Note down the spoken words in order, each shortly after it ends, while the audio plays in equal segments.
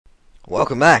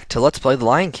Welcome back to Let's Play the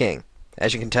Lion King.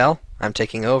 As you can tell, I'm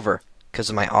taking over because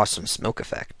of my awesome smoke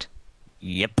effect.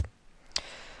 Yep.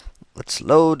 Let's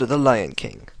load the Lion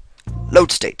King.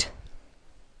 Load state.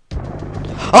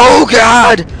 Oh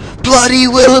god! Bloody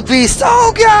wildebeest!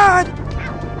 Oh god!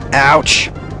 Ouch!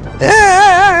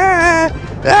 Ah!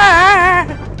 Ah!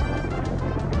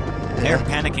 They're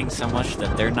panicking so much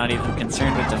that they're not even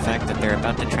concerned with the fact that they're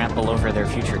about to trample over their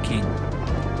future king.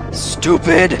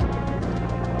 Stupid!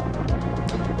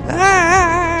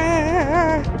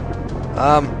 Ah!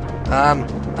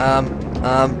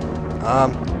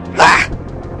 Ah!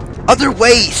 Other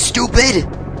way, stupid!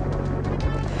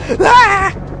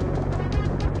 Ah!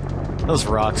 Those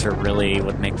rocks are really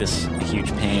what make this a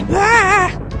huge pain. Ah!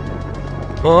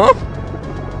 Huh?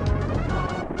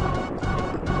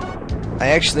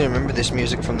 I actually remember this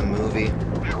music from the movie.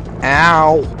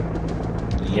 Ow!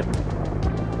 Yep.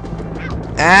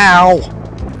 Ow!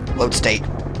 Load state.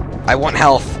 I want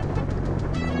health.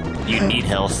 You need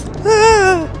health.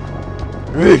 Ah!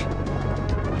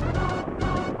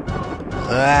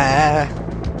 Ah!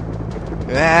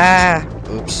 Ah!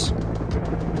 Oops.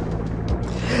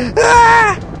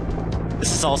 Ah!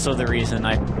 This is also the reason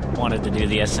I wanted to do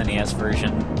the SNES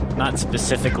version. Not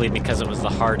specifically because it was the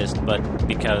hardest, but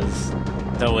because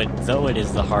though it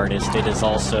is the hardest, it is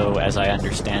also, as I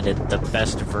understand it, the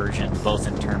best version, both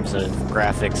in terms of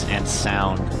graphics and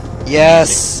sound.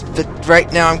 Yes, but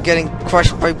right now I'm getting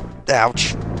crushed by...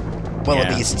 Ouch.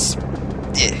 Wildebeests.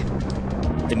 Yeah.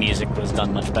 The music was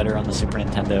done much better on the Super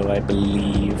Nintendo, I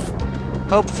believe.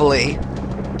 Hopefully.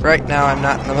 Right now I'm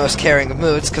not in the most caring of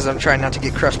moods because I'm trying not to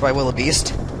get crushed by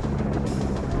wildebeest.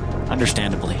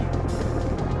 Understandably.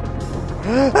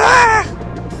 Ah!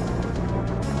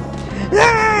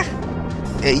 Ah!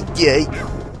 Hey, yay.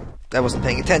 I wasn't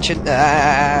paying attention.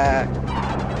 Ah!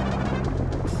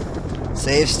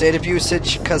 Save state of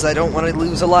usage because I don't want to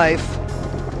lose a life.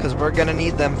 Because we're going to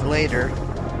need them for later.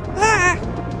 Ah!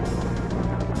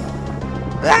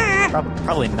 Ah!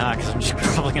 Probably not, because I'm just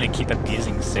probably going to keep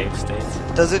abusing save states.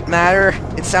 Does it matter?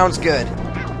 It sounds good.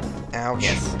 Ouch.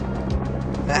 Yes.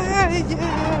 Ah,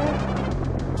 yeah.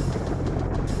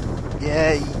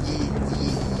 Yeah,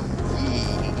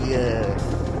 yeah.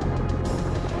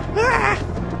 Ah!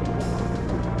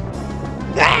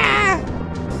 Ah!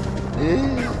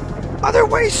 Other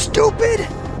way, stupid!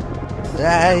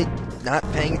 Not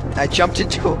paying. I jumped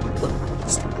into a...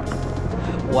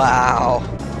 Wow.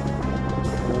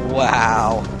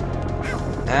 Wow.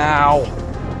 Ow.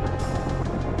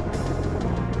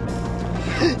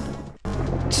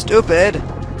 Stupid.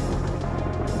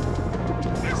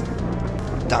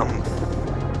 Dumb.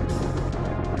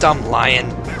 Dumb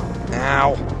lion.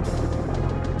 Ow.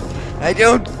 I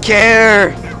don't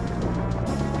care.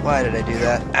 Why did I do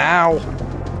that? Ow.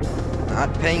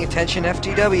 Not paying attention,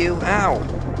 FTW. Ow.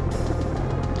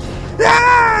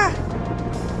 Ah!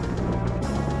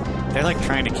 They're like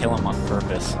trying to kill him on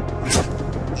purpose.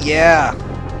 Yeah.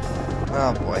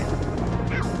 Oh boy.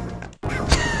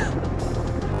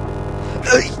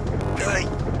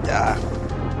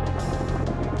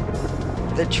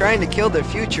 They're trying to kill their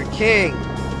future king.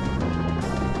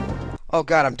 Oh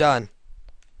god, I'm done.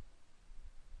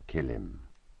 Kill him.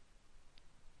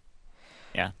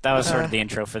 Yeah, that was sort of the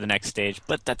intro for the next stage,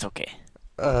 but that's okay.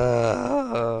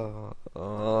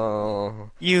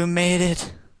 You made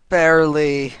it.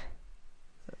 Barely.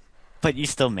 But you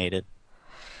still made it.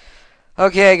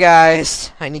 Okay,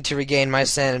 guys. I need to regain my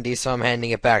sanity, so I'm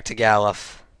handing it back to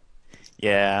Galuf.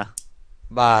 Yeah.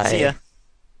 Bye. See ya.